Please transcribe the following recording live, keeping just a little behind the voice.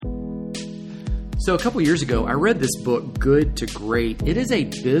So a couple years ago, I read this book, Good to Great. It is a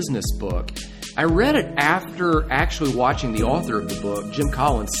business book. I read it after actually watching the author of the book, Jim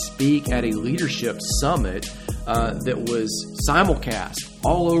Collins, speak at a leadership summit that was simulcast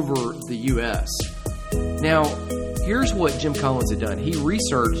all over the U.S. Now, here's what Jim Collins had done. He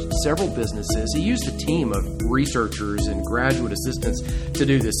researched several businesses. He used a team of researchers and graduate assistants to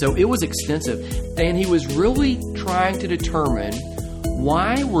do this. So it was extensive. And he was really trying to determine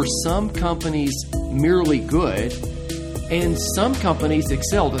why were some companies merely good and some companies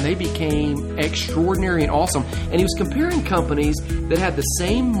excelled and they became extraordinary and awesome. And he was comparing companies that had the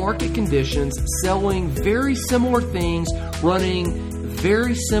same market conditions, selling very similar things, running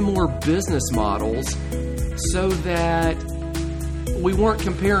very similar business models, so that we weren't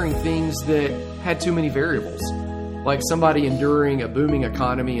comparing things that had too many variables, like somebody enduring a booming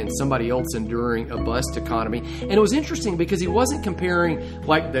economy and somebody else enduring a bust economy. And it was interesting because he wasn't comparing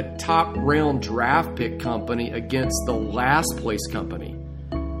like the top round draft pick company against the last place company.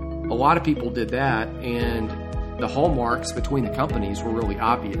 A lot of people did that, and the hallmarks between the companies were really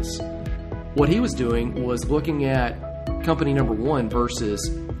obvious. What he was doing was looking at company number one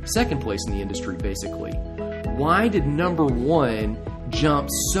versus second place in the industry, basically. Why did number one jump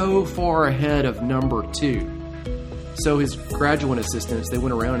so far ahead of number two? So his graduate assistants, they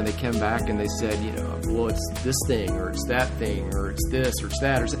went around and they came back and they said, well, it's this thing, or it's that thing, or it's this, or it's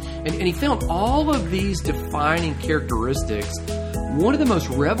that, or it's that. And he found all of these defining characteristics. One of the most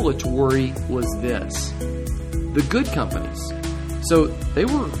revelatory was this: the good companies. So they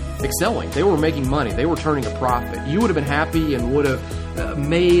were excelling. They were making money. They were turning a profit. You would have been happy and would have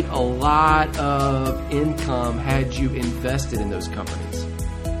made a lot of income had you invested in those companies.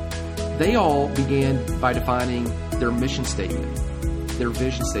 They all began by defining their mission statement, their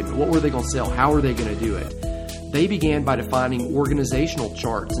vision statement. What were they going to sell? How are they going to do it? They began by defining organizational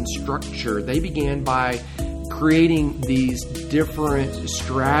charts and structure. They began by creating these different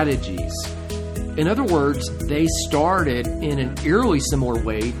strategies. In other words, they started in an eerily similar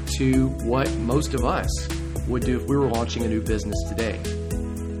way to what most of us would do if we were launching a new business today.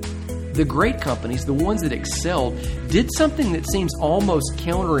 The great companies, the ones that excelled, did something that seems almost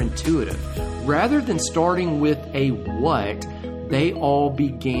counterintuitive. Rather than starting with a what, they all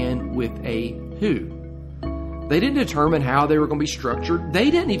began with a who. They didn't determine how they were going to be structured.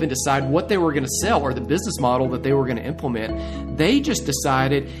 They didn't even decide what they were going to sell or the business model that they were going to implement. They just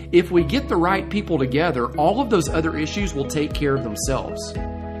decided if we get the right people together, all of those other issues will take care of themselves.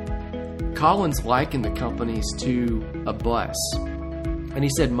 Collins likened the companies to a bus. And he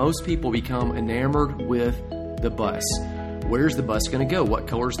said most people become enamored with the bus. Where's the bus going to go? What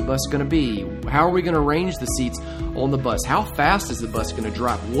color is the bus going to be? How are we going to arrange the seats on the bus? How fast is the bus going to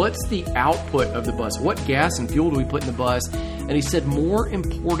drive? What's the output of the bus? What gas and fuel do we put in the bus? And he said more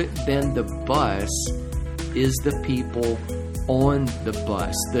important than the bus is the people on the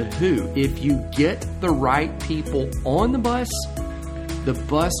bus, the who. If you get the right people on the bus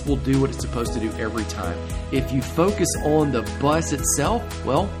will do what it's supposed to do every time. If you focus on the bus itself,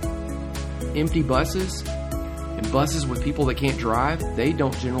 well, empty buses and buses with people that can't drive, they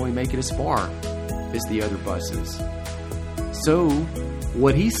don't generally make it as far as the other buses. So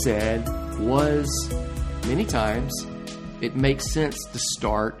what he said was, many times, it makes sense to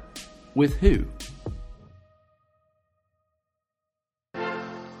start with who.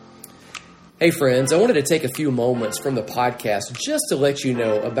 Hey friends, I wanted to take a few moments from the podcast just to let you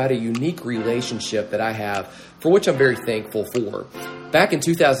know about a unique relationship that I have, for which I'm very thankful for. Back in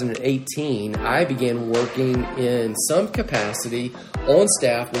 2018, I began working in some capacity on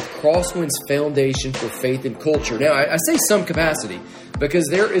staff with Crosswinds Foundation for Faith and Culture. Now, I say some capacity because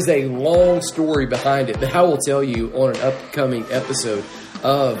there is a long story behind it that I will tell you on an upcoming episode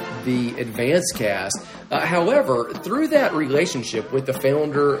of the Advanced Cast. However, through that relationship with the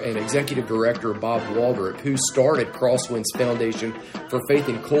founder and executive director, Bob Waldrop, who started Crosswinds Foundation for Faith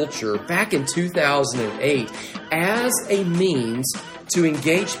and Culture back in 2008 as a means to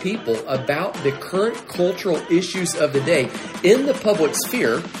engage people about the current cultural issues of the day in the public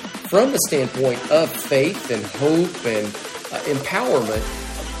sphere from the standpoint of faith and hope and empowerment.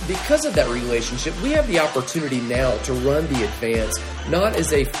 Because of that relationship, we have the opportunity now to run the Advance not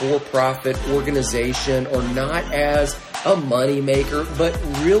as a for-profit organization or not as a moneymaker, but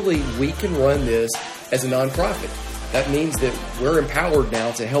really we can run this as a nonprofit. That means that we're empowered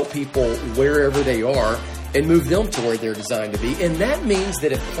now to help people wherever they are and move them to where they're designed to be. And that means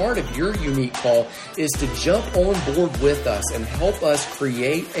that if part of your unique call is to jump on board with us and help us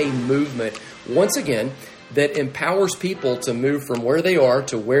create a movement, once again, that empowers people to move from where they are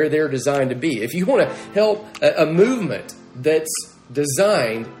to where they're designed to be. If you want to help a movement that's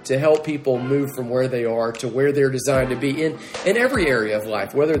designed to help people move from where they are to where they're designed to be in every area of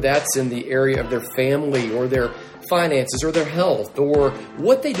life, whether that's in the area of their family or their finances or their health or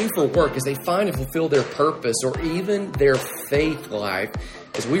what they do for work as they find and fulfill their purpose, or even their faith life,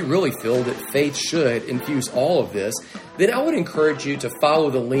 as we really feel that faith should infuse all of this. Then I would encourage you to follow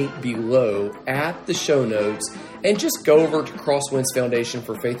the link below at the show notes and just go over to Crosswinds Foundation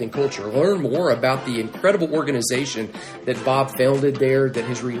for Faith and Culture. Learn more about the incredible organization that Bob founded there, that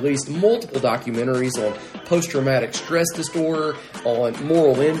has released multiple documentaries on post-traumatic stress disorder, on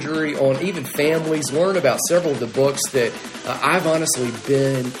moral injury, on even families. Learn about several of the books that I've honestly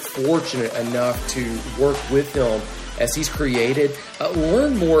been fortunate enough to work with him as he's created.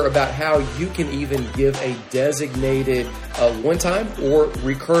 Learn more about how you can even give a designated one-time or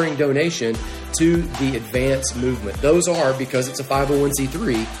recurring donation to the Advance movement. Those are, because it's a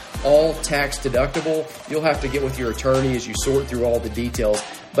 501c3, all tax deductible. You'll have to get with your attorney as you sort through all the details.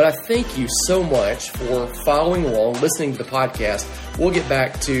 But I thank you so much for following along, listening to the podcast. We'll get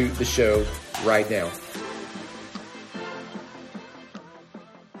back to the show right now.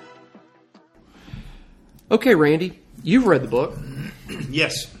 Okay, Randy, you've read the book.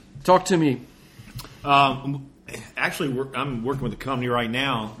 Yes. Talk to me. Actually, I'm working with a company right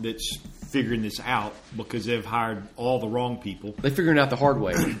now that's figuring this out because they've hired all the wrong people. They're figuring it out the hard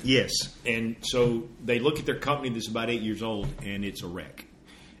way. Yes. And so they look at their company that's about 8 years old, and it's a wreck.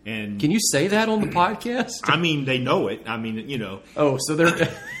 And can you say that on the podcast? I mean, they know it. I mean, you know. Oh, so they're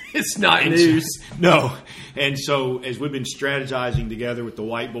it's not news. No. And so as we've been strategizing together with the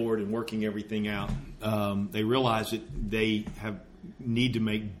whiteboard and working everything out, they realize that they need to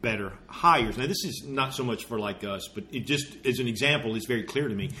make better hires. Now, this is not so much for like us, but it just as an example, it's very clear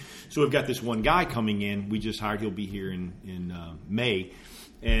to me. So we've got this one guy coming in. We just hired. He'll be here in May.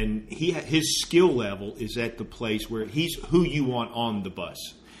 And his skill level is at the place where he's who you want on the bus.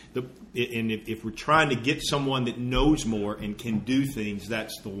 And if we're trying to get someone that knows more and can do things,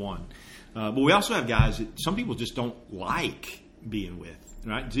 that's the one. But we also have guys that some people just don't like being with.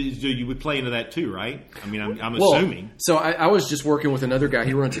 Right? You would play into that too, right? I mean, I'm assuming. So I was just working with another guy.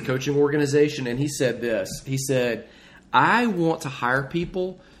 He runs a coaching organization, and he said this. He said, "I want to hire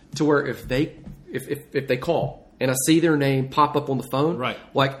people to where if they call and I see their name pop up on the phone, right?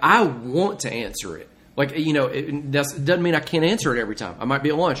 Like I want to answer it. Like, you know, it doesn't mean I can't answer it every time. I might be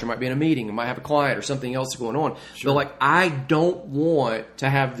at lunch, I might be in a meeting, I might have a client or something else going on. Sure. But like, I don't want to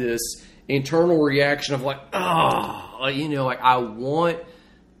have this internal reaction of like, oh, you know, like I want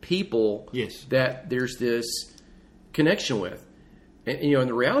people that there's this connection with. And, you know, and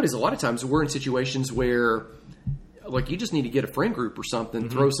the reality is a lot of times we're in situations where like you just need to get a friend group or something,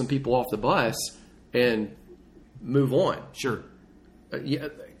 throw some people off the bus and move on. Sure.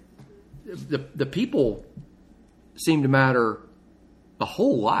 The people seem to matter a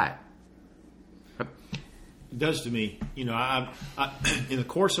whole lot. It does to me. You know, I in the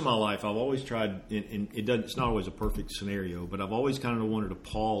course of my life, I've always tried, and it's not always a perfect scenario, but I've always kind of wanted a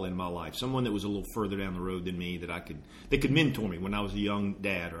Paul in my life, someone that was a little further down the road than me that could mentor me when I was a young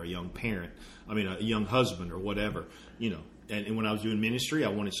dad or a young parent. I mean, a young husband or whatever. You know, and when I was doing ministry, I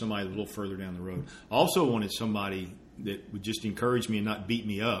wanted somebody a little further down the road. I also wanted somebody that would just encourage me and not beat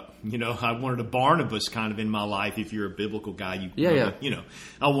me up. You know, I wanted a Barnabas kind of in my life. If you're a biblical guy, you know,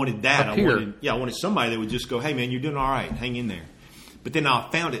 I wanted that. I wanted somebody that would just go, "Hey man, you're doing all right. Hang in there." But then I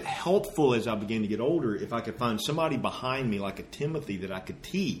found it helpful as I began to get older if I could find somebody behind me like a Timothy that I could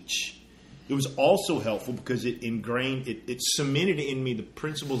teach. It was also helpful because it ingrained, it cemented in me the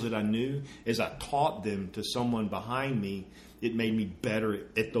principles that I knew. As I taught them to someone behind me, it made me better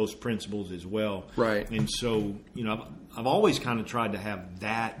at those principles as well. Right. And so, you know, I've always kind of tried to have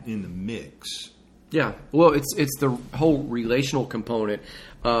that in the mix. Yeah. Well, it's the whole relational component.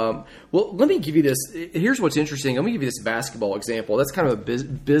 Well, let me give you this. Here's what's interesting. Let me give you this basketball example. That's kind of a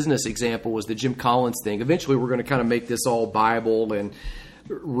business example, was the Jim Collins thing. Eventually, we're going to kind of make this all Bible and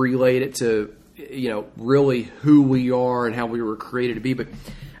relate it to, you know, really who we are and how we were created to be. But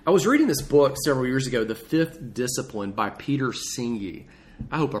I was reading this book several years ago, The Fifth Discipline by Peter Senge.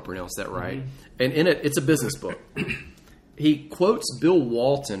 I hope I pronounced that right. Mm-hmm. And in it, it's a business book. He quotes Bill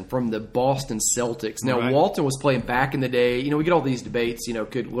Walton from the Boston Celtics. Now, right. Walton was playing back in the day. You know, we get all these debates, you know,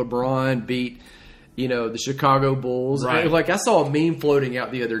 could LeBron beat, you know, the Chicago Bulls? Right. I saw a meme floating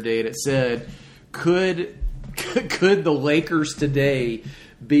out the other day, and it said, could the Lakers today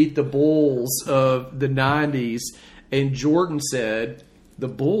beat the Bulls of the 90s? And Jordan said, the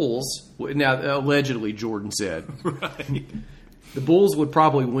Bulls, now allegedly Jordan said, right. The Bulls would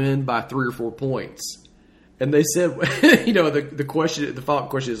probably win by 3 or 4 points. And they said, you know, the follow-up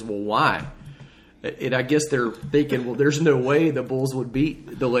question is, well, why? And I guess they're thinking, well, there's no way the Bulls would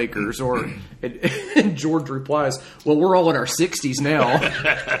beat the Lakers. And George replies, well, we're all in our 60s now.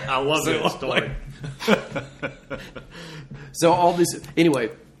 I love that story. So all this, anyway,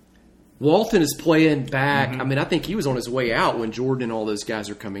 Walton is playing back. I mean, I think he was on his way out when Jordan and all those guys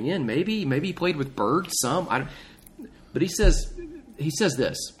are coming in. Maybe he played with Bird some. But he says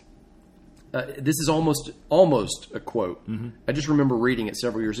this. This is almost a quote. I just remember reading it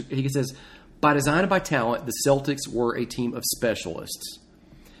several years ago. He says, by design and by talent, the Celtics were a team of specialists.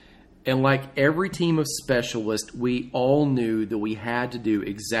 And like every team of specialists, we all knew that we had to do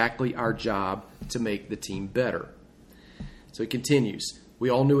exactly our job to make the team better. So he continues. We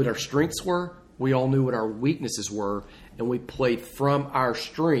all knew what our strengths were. We all knew what our weaknesses were. And we played from our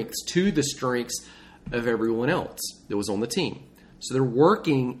strengths to the strengths of everyone else that was on the team. So they're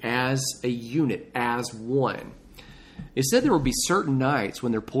working as a unit, as one. It said there would be certain nights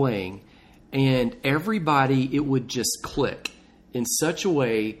when they're playing and everybody, it would just click in such a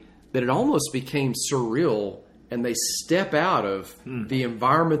way that it almost became surreal, and they step out of the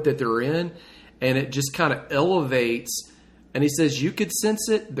environment that they're in, and it just kind of elevates. And he says you could sense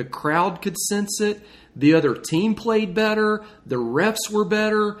it, the crowd could sense it, the other team played better, the refs were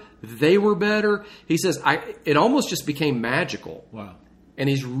better, they were better. He says it almost just became magical. Wow. And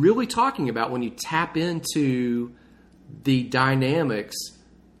he's really talking about when you tap into the dynamics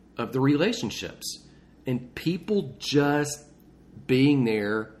of the relationships and people just being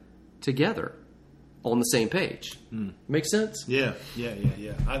there together on the same page. Make sense? Yeah.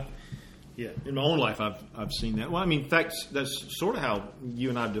 In my own life, I've seen that. Well, I mean, in fact, that's sort of how you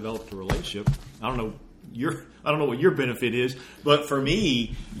and I developed a relationship. I don't know what your benefit is, but for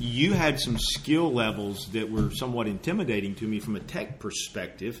me, you had some skill levels that were somewhat intimidating to me from a tech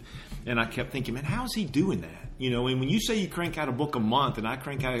perspective, and I kept thinking, man, how is he doing that? And when you say you crank out a book a month, and I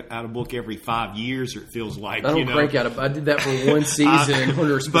crank out a book every 5 years, or it feels like I did that for one season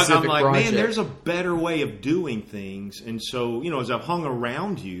under a specific but I'm like, project. man, there's a better way of doing things, and so as I've hung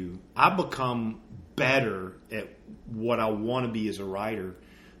around you, I've become better at what I want to be as a writer.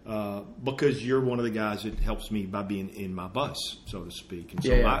 Because you're one of the guys that helps me by being in my bus, so to speak. And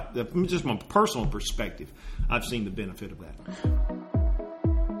so just my personal perspective, I've seen the benefit of that.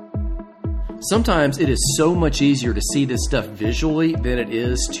 Sometimes it is so much easier to see this stuff visually than it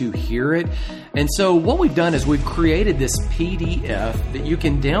is to hear it. And so what we've done is we've created this PDF that you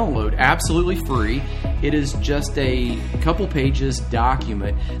can download absolutely free. It is just a couple pages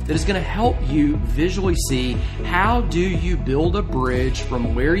document that is going to help you visually see how do you build a bridge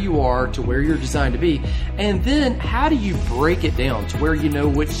from where you are to where you're designed to be. And then how do you break it down to where you know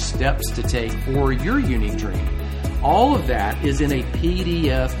which steps to take for your unique dream. All of that is in a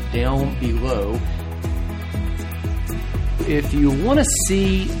PDF down below. If you want to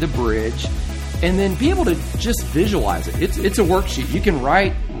see the bridge and then be able to just visualize it, it's a worksheet. You can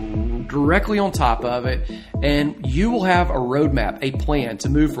write directly on top of it, and you will have a roadmap, a plan to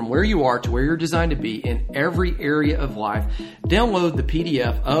move from where you are to where you're designed to be in every area of life. Download the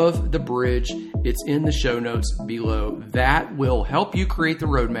PDF of the bridge. It's in the show notes below. That will help you create the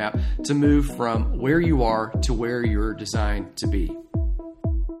roadmap to move from where you are to where you're designed to be.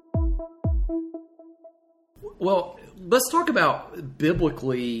 Well, let's talk about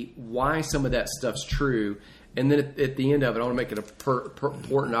biblically why some of that stuff's true. And then at the end of it, I want to make an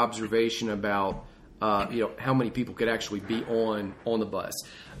important observation about how many people could actually be on the bus.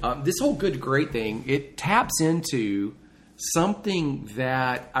 This whole good to great thing, it taps into something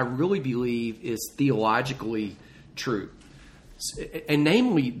that I really believe is theologically true. And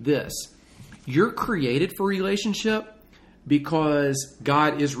namely this: you're created for relationship because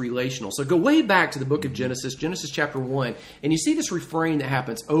God is relational. So go way back to the book of Genesis chapter 1, and you see this refrain that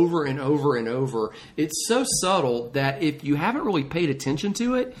happens over and over and over. It's so subtle that if you haven't really paid attention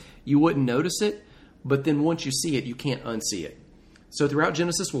to it, you wouldn't notice it. But then once you see it, you can't unsee it. So throughout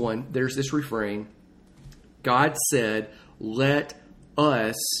Genesis 1, there's this refrain. God said, "Let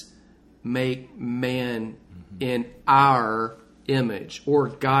us make man in our image." Or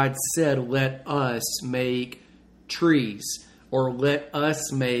God said, "Let us make trees," or let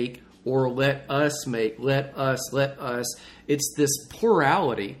us make, or let us make, let us. It's this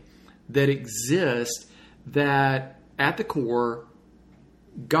plurality that exists that at the core,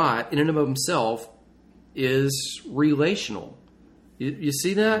 God in and of himself is relational. You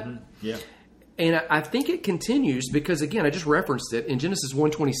see that? Mm-hmm. Yeah. And I think it continues because, again, I just referenced it in Genesis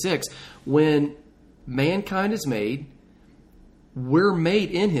 1:26, when mankind is made, we're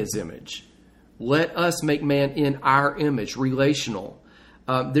made in his image. Let us make man in our image, relational.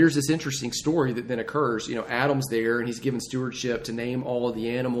 there's this interesting story that then occurs. Adam's there, and he's given stewardship to name all of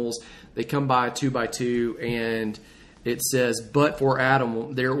the animals. They come by 2 by 2, and it says, but for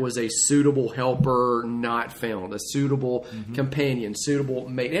Adam, there was a suitable helper not found, a suitable companion, suitable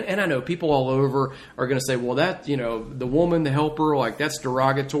mate. And I know people all over are going to say, well, that, the woman, the helper, like that's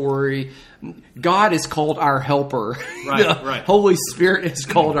derogatory. God is called our helper. Right, right. Holy Spirit is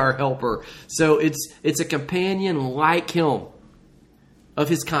called our helper. So it's a companion like him, of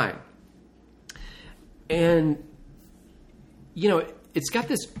his kind. And, it's got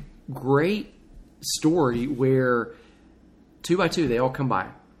this great story where 2 by 2, they all come by,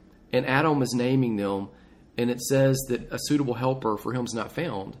 and Adam is naming them, and it says that a suitable helper for him is not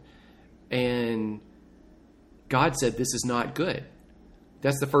found. And God said, this is not good.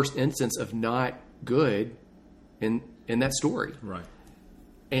 That's the first instance of not good in that story. Right.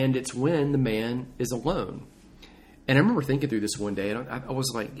 And it's when the man is alone. And I remember thinking through this one day, and I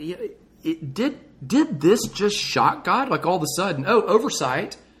was like, did this just shock God? Like all of a sudden,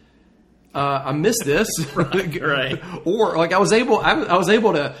 oversight. I missed this, right? Or like I was able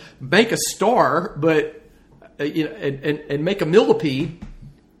to make a star, but and make a millipede,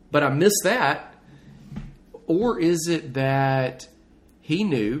 but I missed that. Or is it that he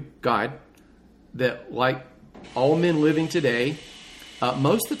knew, God, that like all men living today,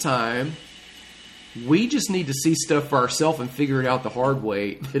 most of the time we just need to see stuff for ourselves and figure it out the hard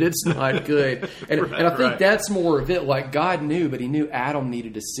way, that it's not good. And I think that's more of it. Like God knew, but he knew Adam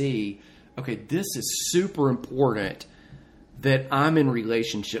needed to see, okay, this is super important that I'm in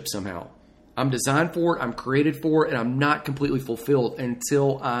relationship somehow. I'm designed for it, I'm created for it, and I'm not completely fulfilled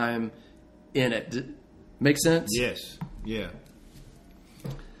until I'm in it. Make sense? Yes. Yeah.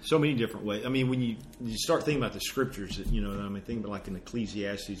 So many different ways. I mean, when you start thinking about the scriptures, think about like in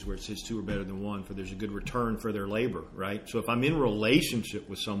Ecclesiastes where it says 2 are better than 1, for there's a good return for their labor, right? So if I'm in relationship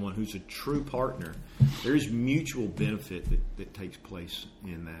with someone who's a true partner, there is mutual benefit that takes place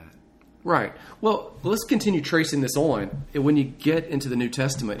in that. Right. Well, let's continue tracing this on. When you get into the New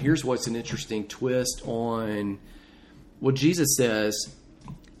Testament, here's what's an interesting twist on what Jesus says,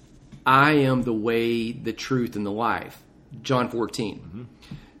 I am the way, the truth, and the life. John 14. Mm-hmm.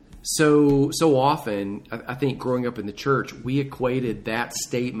 So often, I think growing up in the church, we equated that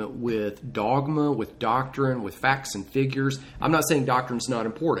statement with dogma, with doctrine, with facts and figures. I'm not saying doctrine's not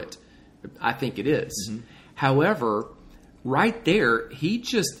important. I think it is. Mm-hmm. However, right there, he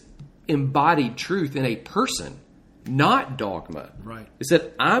just embodied truth in a person, not dogma. Right. He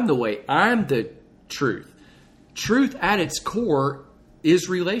said, I'm the way, I'm the truth. Truth at its core is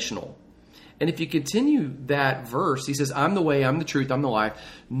relational. And if you continue that verse, he says, I'm the way, I'm the truth, I'm the life.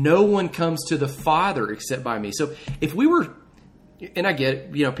 No one comes to the Father except by me. So if we were, and I get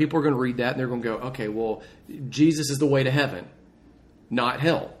it, people are going to read that and they're going to go, okay, well, Jesus is the way to heaven, not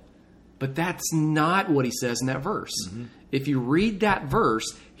hell. But that's not what he says in that verse. Mm-hmm. If you read that verse,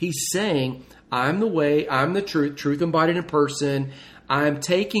 he's saying, I'm the way, I'm the truth embodied in person. I'm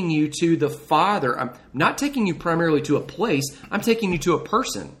taking you to the Father. I'm not taking you primarily to a place. I'm taking you to a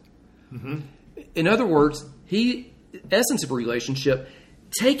person. Mm-hmm. In other words, essence of relationship,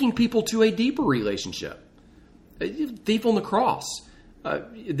 taking people to a deeper relationship. A thief on the cross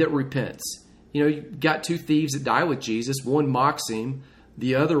that repents. You've got 2 thieves that die with Jesus. One mocks him.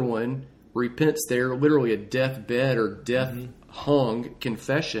 The other one repents there, literally a deathbed or death-hung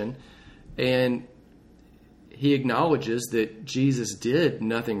confession. And he acknowledges that Jesus did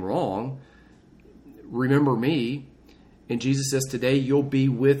nothing wrong. Remember me. And Jesus says, today you'll be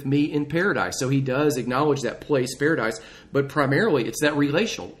with me in paradise. So he does acknowledge that place, paradise. But primarily, it's that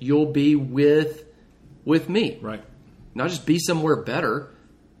relational. You'll be with me. Right. Not just be somewhere better.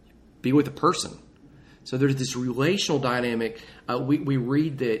 Be with a person. So there's this relational dynamic. We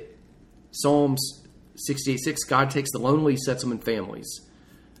read that Psalms 68:6, God takes the lonely, sets them in families.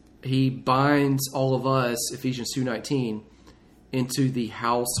 He binds all of us, Ephesians 2:19, into the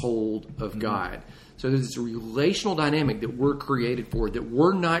household of God. So there's this relational dynamic that we're created for, that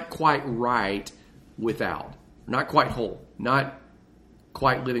we're not quite right without. Not quite whole. Not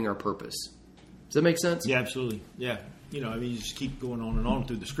quite living our purpose. Does that make sense? Yeah, absolutely. Yeah. You just keep going on and on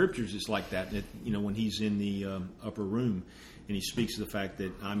through the scriptures. It's like that. When he's in the upper room and he speaks of the fact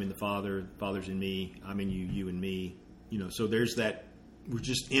that I'm in the Father, the Father's in me, I'm in you, you in me. So there's that. We're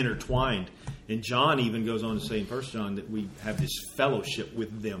just intertwined. And John even goes on to say in 1 John that we have this fellowship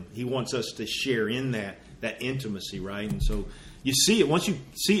with them. He wants us to share in that intimacy, right? And so you see it. Once you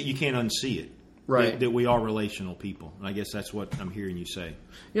see it, you can't unsee it. Right. That we are relational people. And I guess that's what I'm hearing you say.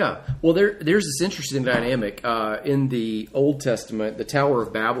 Yeah. Well, there's this interesting dynamic. In the Old Testament, the Tower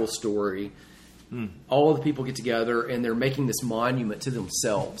of Babel story, All of the people get together, and they're making this monument to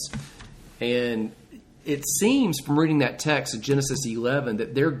themselves. And it seems from reading that text in Genesis 11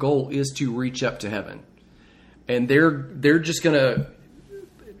 that their goal is to reach up to heaven. And they're just going to...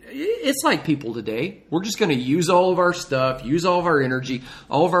 It's like people today. We're just going to use all of our stuff, use all of our energy,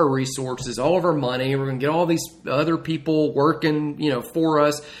 all of our resources, all of our money. We're going to get all these other people working, for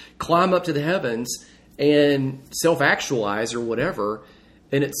us, climb up to the heavens and self-actualize or whatever.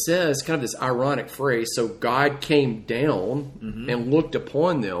 And it says kind of this ironic phrase, so God came down and looked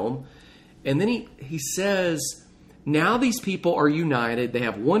upon them. And then he says, now these people are united. They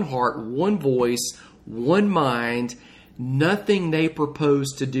have one heart, one voice, one mind. Nothing they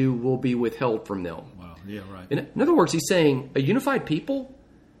propose to do will be withheld from them. Wow. Yeah, right. In other words, he's saying a unified people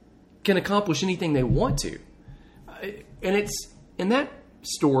can accomplish anything they want to. And it's in that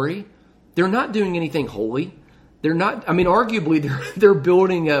story, they're not doing anything holy. They're not, arguably they're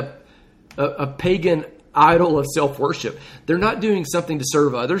building a pagan idol of self-worship. They're not doing something to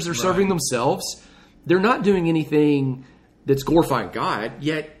serve others. They're serving themselves. They're not doing anything that's glorifying God.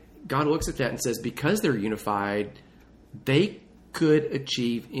 Yet God looks at that and says, because they're unified, they could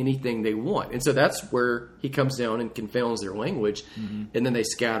achieve anything they want. And so that's where he comes down and confounds their language, and then they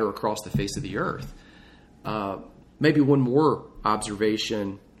scatter across the face of the earth. Maybe one more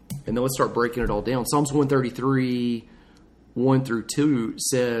observation, and then let's start breaking it all down. Psalms 133, 1 through 2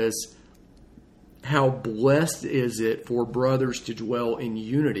 says, how blessed is it for brothers to dwell in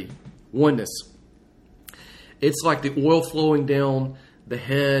unity, oneness. It's like the oil flowing down the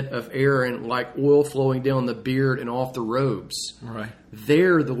head of Aaron, like oil flowing down the beard and off the robes. Right.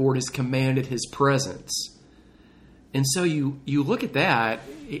 There the Lord has commanded his presence. And so you look at that,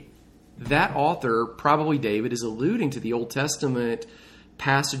 that author, probably David, is alluding to the Old Testament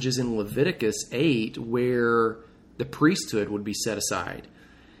passages in Leviticus 8 where the priesthood would be set aside.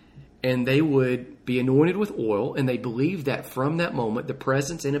 And they would be anointed with oil, and they believed that from that moment, the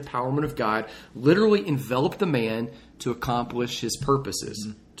presence and empowerment of God literally enveloped the man to accomplish his purposes,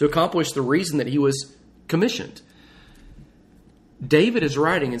 to accomplish the reason that he was commissioned. David is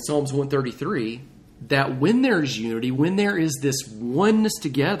writing in Psalms 133 that when there is unity, when there is this oneness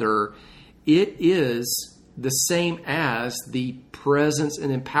together, it is the same as the presence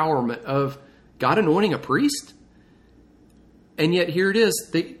and empowerment of God anointing a priest. And yet here it is,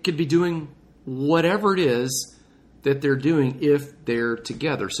 they could be doing whatever it is that they're doing if they're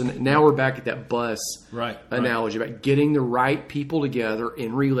together. So now we're back at that bus analogy about getting the right people together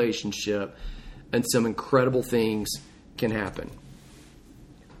in relationship, and some incredible things can happen.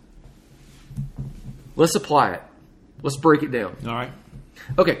 Let's apply it. Let's break it down. All right.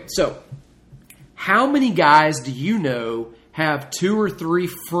 Okay, so how many guys do you know have 2 or 3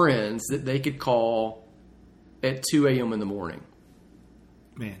 friends that they could call at 2 a.m. in the morning?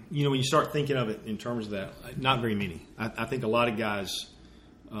 Man, when you start thinking of it in terms of that, not very many. I think a lot of guys,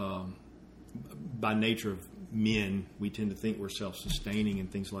 by nature of men, we tend to think we're self-sustaining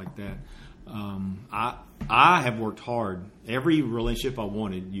and things like that. I have worked hard. Every relationship I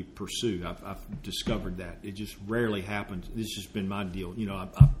wanted, you pursue. I've discovered that. It just rarely happens. It's just been my deal.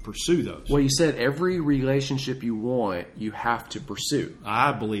 I pursue those. Well, you said every relationship you want, you have to pursue.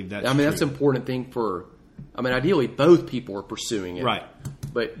 I believe that's true. That's an important thing for... ideally, both people are pursuing it. Right.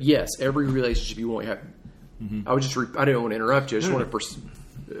 But yes, every relationship you want, you have. I didn't want to interrupt you. I just want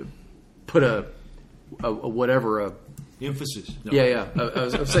to put a whatever emphasis. No. Yeah. I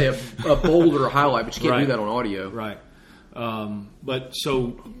was going to say a bold or a highlight, but you can't do that on audio. Right. But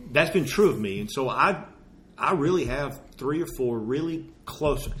so that's been true of me, and so I really have 3 or 4 really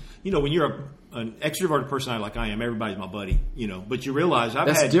close. When you're an extroverted personality like I am, everybody's my buddy, but you realize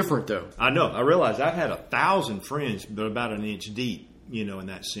that's different though. I know. I realize I've had 1,000 friends, but about an inch deep, in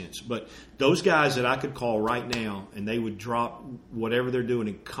that sense. But those guys that I could call right now and they would drop whatever they're doing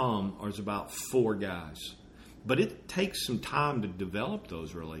and come is about 4 guys. But it takes some time to develop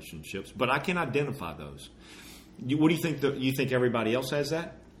those relationships, but I can identify those. What do you think? You think everybody else has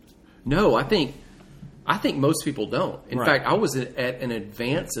that? No, I think most people don't. In fact, I was at an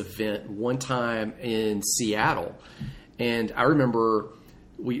advance event one time in Seattle, and I remember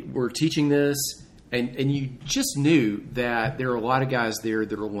we were teaching this, and you just knew that there are a lot of guys there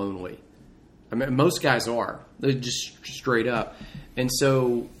that are lonely. Most guys are. They're just straight up. And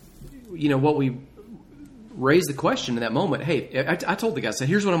so, what we raised the question in that moment, hey, I told the guys, I said,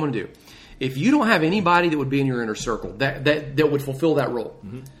 here's what I'm going to do. If you don't have anybody that would be in your inner circle that would fulfill that role,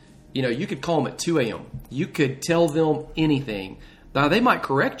 you could call them at 2 a.m. You could tell them anything. Now, they might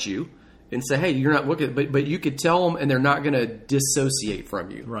correct you and say, hey, you're not looking, but you could tell them and they're not going to dissociate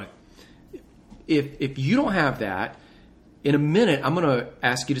from you. Right. If you don't have that, in a minute, I'm going to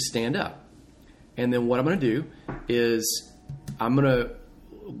ask you to stand up. And then what I'm going to do is I'm going to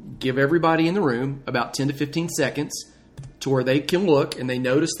give everybody in the room about 10 to 15 seconds to where they can look and they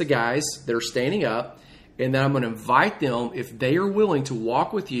notice the guys that are standing up. And then I'm going to invite them, if they are willing, to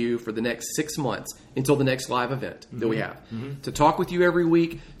walk with you for the next 6 months until the next live event that we have. To talk with you every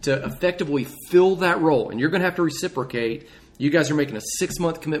week, to effectively fill that role. And you're going to have to reciprocate. You guys are making a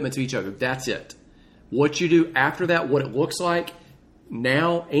 6-month commitment to each other. That's it. What you do after that, what it looks like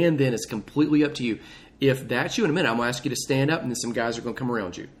now and then is completely up to you. If that's you in a minute, I'm going to ask you to stand up and then some guys are going to come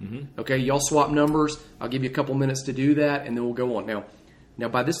around you. Okay, y'all swap numbers. I'll give you a couple minutes to do that and then we'll go on. Now,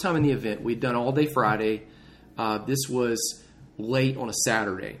 by this time in the event, we'd done all day Friday. This was late on a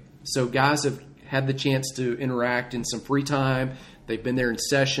Saturday. So guys have had the chance to interact in some free time. They've been there in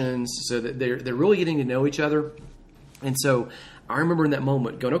sessions, so that they're really getting to know each other. And so I remember in that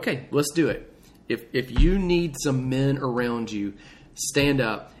moment going, okay, let's do it. If you need some men around you, stand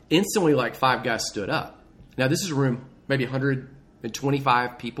up. Instantly, like 5 guys stood up. Now, this is a room, maybe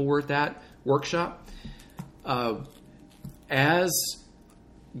 125 people were at that workshop. As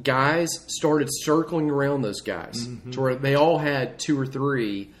guys started circling around those guys to where they all had 2 or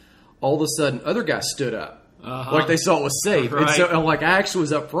 3, all of a sudden other guys stood up like they saw it was safe. Right. And so I actually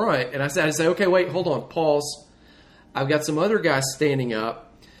was up front and I said, okay, wait, hold on, pause. I've got some other guys standing up.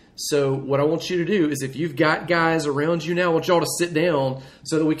 So what I want you to do is if you've got guys around you now, I want y'all to sit down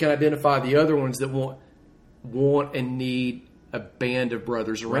so that we can identify the other ones that want and need a band of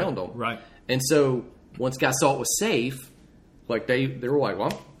brothers around them. Right. And so once guys saw it was safe, like they were like,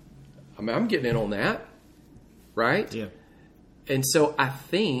 well, I'm getting in on that, right? Yeah. And so I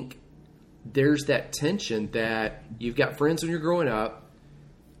think there's that tension that you've got friends when you're growing up,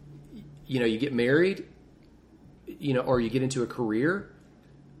 you get married, or you get into a career.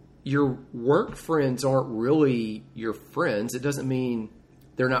 Your work friends aren't really your friends. It doesn't mean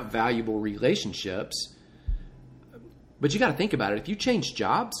they're not valuable relationships. But you got to think about it. If you change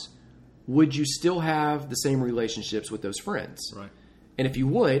jobs, would you still have the same relationships with those friends? Right. And if you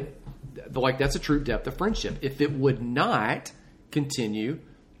would, that's a true depth of friendship. If it would not continue,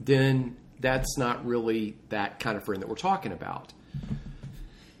 then that's not really that kind of friend that we're talking about.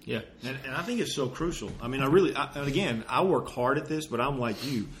 Yeah, and I think it's so crucial. I mean, I work hard at this, but I'm like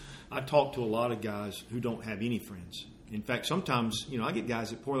you. I talk to a lot of guys who don't have any friends. In fact, sometimes, I get guys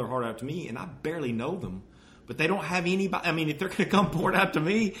that pour their heart out to me, and I barely know them. But they don't have anybody. I mean, if they're going to come pour it out to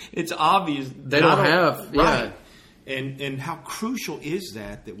me, it's obvious they don't have. Right. Yeah. And how crucial is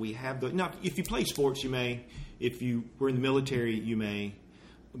that we have those? Now, if you play sports, you may. If you were in the military, you may.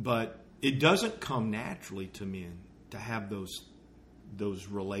 But it doesn't come naturally to men to have those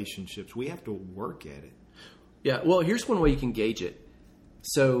relationships. We have to work at it. Yeah. Well, here's one way you can gauge it.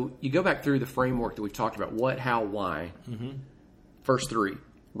 So you go back through the framework that we've talked about: what, how, why. First 3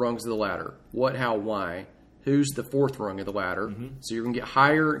 rungs of the ladder: what, how, why. Who's the 4th rung of the ladder? So you're going to get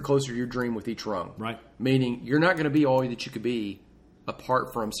higher and closer to your dream with each rung. Right. Meaning you're not going to be all that you could be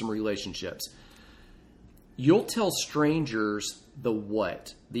apart from some relationships. You'll tell strangers the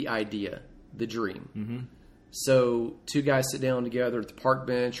what, the idea, the dream. So 2 guys sit down together at the park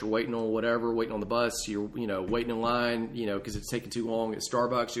bench or waiting on whatever, waiting on the bus, you're waiting in line, because it's taking too long at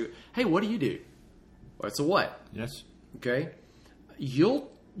Starbucks. Hey, what do you do? Well, it's a what? Yes. Okay.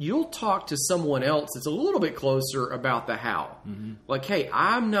 You'll talk to someone else that's a little bit closer about the how. Like, hey,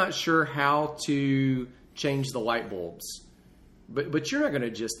 I'm not sure how to change the light bulbs. But you're not going to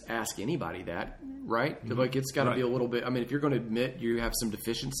just ask anybody that, right? Like, it's got to be a little bit. I mean, if you're going to admit you have some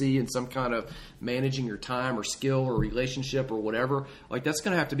deficiency in some kind of managing your time or skill or relationship or whatever, like that's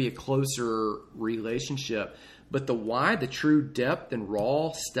going to have to be a closer relationship. But the why, the true depth and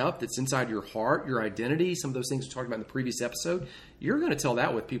raw stuff that's inside your heart, your identity, some of those things we talked about in the previous episode, you're going to tell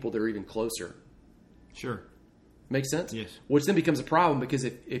that with people that are even closer. Sure. Make sense? Yes. Which then becomes a problem because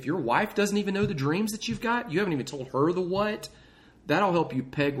if your wife doesn't even know the dreams that you've got, you haven't even told her the what, that'll help you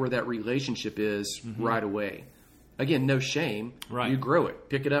peg where that relationship is right away. Again, no shame. Right. You grow it.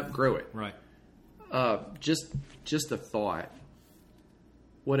 Pick it up, grow it. Right. Just a thought.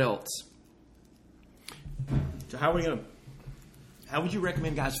 What else? So how would you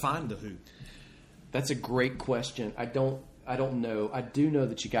recommend guys find the who? That's a great question. I don't know. I do know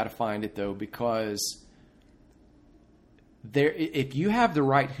that you got to find it though, because if you have the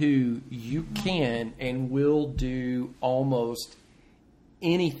right who, you can and will do almost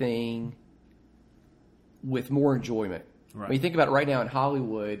anything with more enjoyment. Right. When you think about it right now in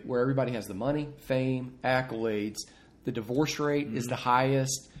Hollywood, where everybody has the money, fame, accolades, the divorce rate is the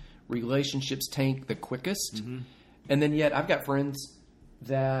highest, relationships tank the quickest. And then yet I've got friends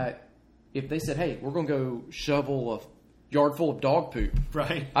that if they said, hey, we're going to go shovel a yard full of dog poop,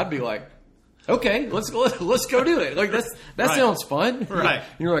 right, I'd be like, Okay, let's go do it. Like that Right. sounds fun. Right.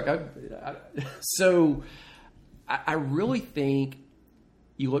 You're like, so I really think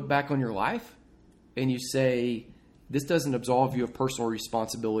you look back on your life and you say, this doesn't absolve you of personal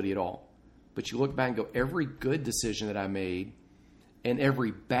responsibility at all. But you look back and go, every good decision that I made and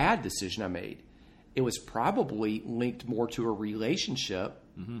every bad decision I made, it was probably linked more to a relationship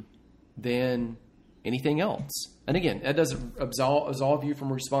than anything else. And again, that doesn't absolve you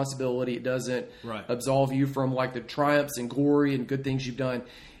from responsibility. It doesn't absolve you from like the triumphs and glory and good things you've done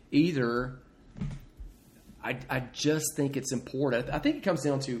either. I just think it's important. I think it comes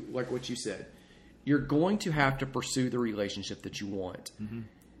down to like what you said. You're going to have to pursue the relationship that you want. Mm-hmm.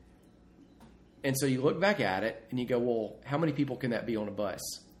 And so you look back at it and you go, well, how many people can that be on a bus?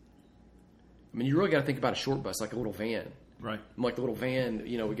 I mean, you really got to think about a short bus, like a little van. Right. Like the little van,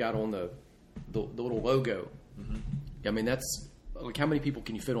 we got on the little logo. Mm-hmm. I mean, that's like, how many people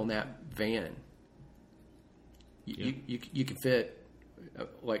can you fit on that van? You can fit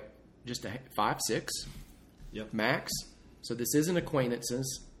like just 5, 6 max. So this isn't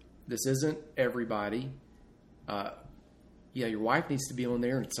acquaintances. This isn't everybody. Your wife needs to be on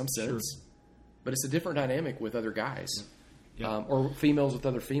there in some sense. Sure. But it's a different dynamic with other guys. Yeah. Or females with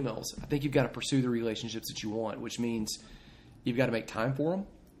other females. I think you've got to pursue the relationships that you want, which means you've got to make time for them.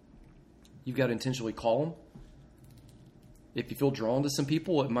 You've got to intentionally call them. If you feel drawn to some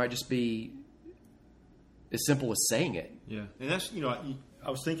people, it might just be as simple as saying it. Yeah, and that's I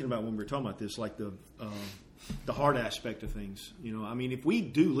was thinking about when we were talking about this, like the heart aspect of things. I mean, if we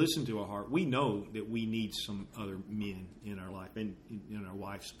do listen to our heart, we know that we need some other men in our life, and in our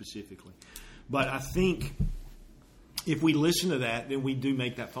wife specifically. But I think if we listen to that, then we do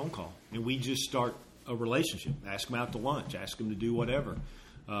make that phone call, and we just start a relationship. Ask them out to lunch. Ask them to do whatever.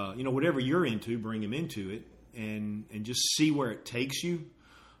 Whatever you're into, bring them into it, and just see where it takes you.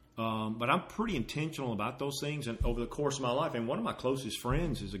 But I'm pretty intentional about those things, and over the course of my life. And one of my closest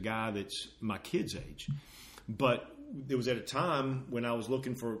friends is a guy that's my kid's age. But it was at a time when I was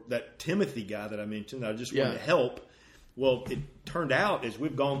looking for that Timothy guy that I mentioned. I just wanted to help. Well, it turned out, as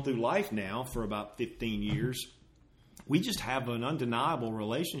we've gone through life now for about 15 years, we just have an undeniable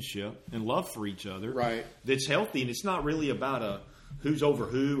relationship and love for each other that's healthy. And it's not really about who's over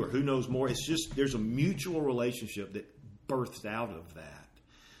who or who knows more. It's just there's a mutual relationship that births out of that.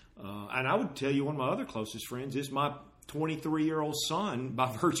 And I would tell you one of my other closest friends is my 23-year-old son,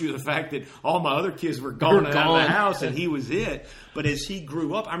 by virtue of the fact that all my other kids were gone out of the house and he was it. But as he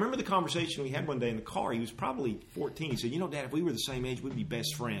grew up, I remember the conversation we had one day in the car. He was probably 14. He said, Dad, if we were the same age, we'd be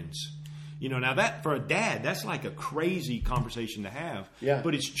best friends. Now that for a dad, that's like a crazy conversation to have. Yeah.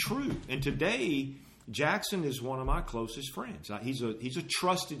 But it's true. And today, Jackson is one of my closest friends. He's a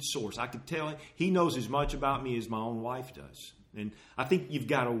trusted source. I could tell he knows as much about me as my own wife does. And I think you've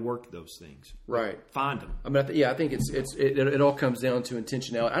got to work those things. Right. Find them. I mean, I think it all comes down to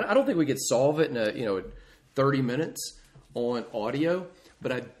intentionality. I don't think we could solve it in 30 minutes on audio,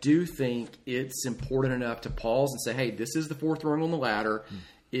 but I do think it's important enough to pause and say, hey, this is the fourth rung on the ladder.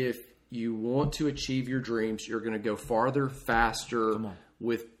 If you want to achieve your dreams, you're going to go farther, faster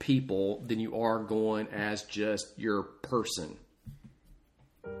with people than you are going as just your person.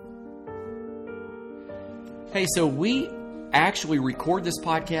 Hey, so we actually record this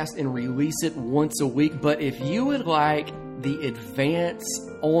podcast and release it once a week, but if you would like the Advance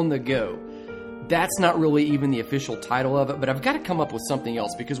on the Go, that's not really even the official title of it, but I've got to come up with something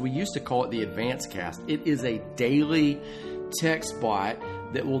else because we used to call it the Advance Cast. It is a daily text bot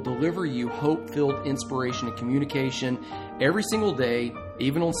that will deliver you hope-filled inspiration and communication every single day,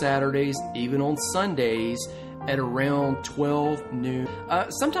 even on Saturdays, even on Sundays, at around 12 noon.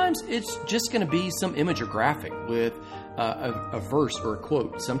 Sometimes it's just going to be some image or graphic with a verse or a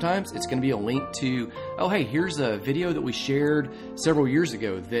quote. Sometimes it's going to be a link to, oh, hey, here's a video that we shared several years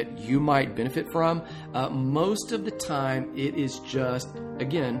ago that you might benefit from. Most of the time, it is just,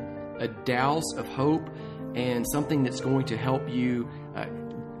 again, a douse of hope and something that's going to help you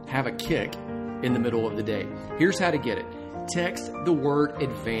have a kick in the middle of the day. Here's how to get it. Text the word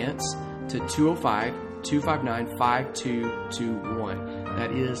ADVANCE to 205-259-5221.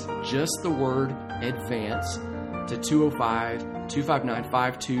 That is just the word ADVANCE to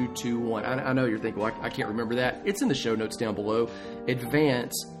 205-259-5221. I know you're thinking, well, I can't remember that. It's in the show notes down below.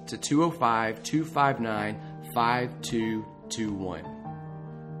 ADVANCE to 205-259-5221.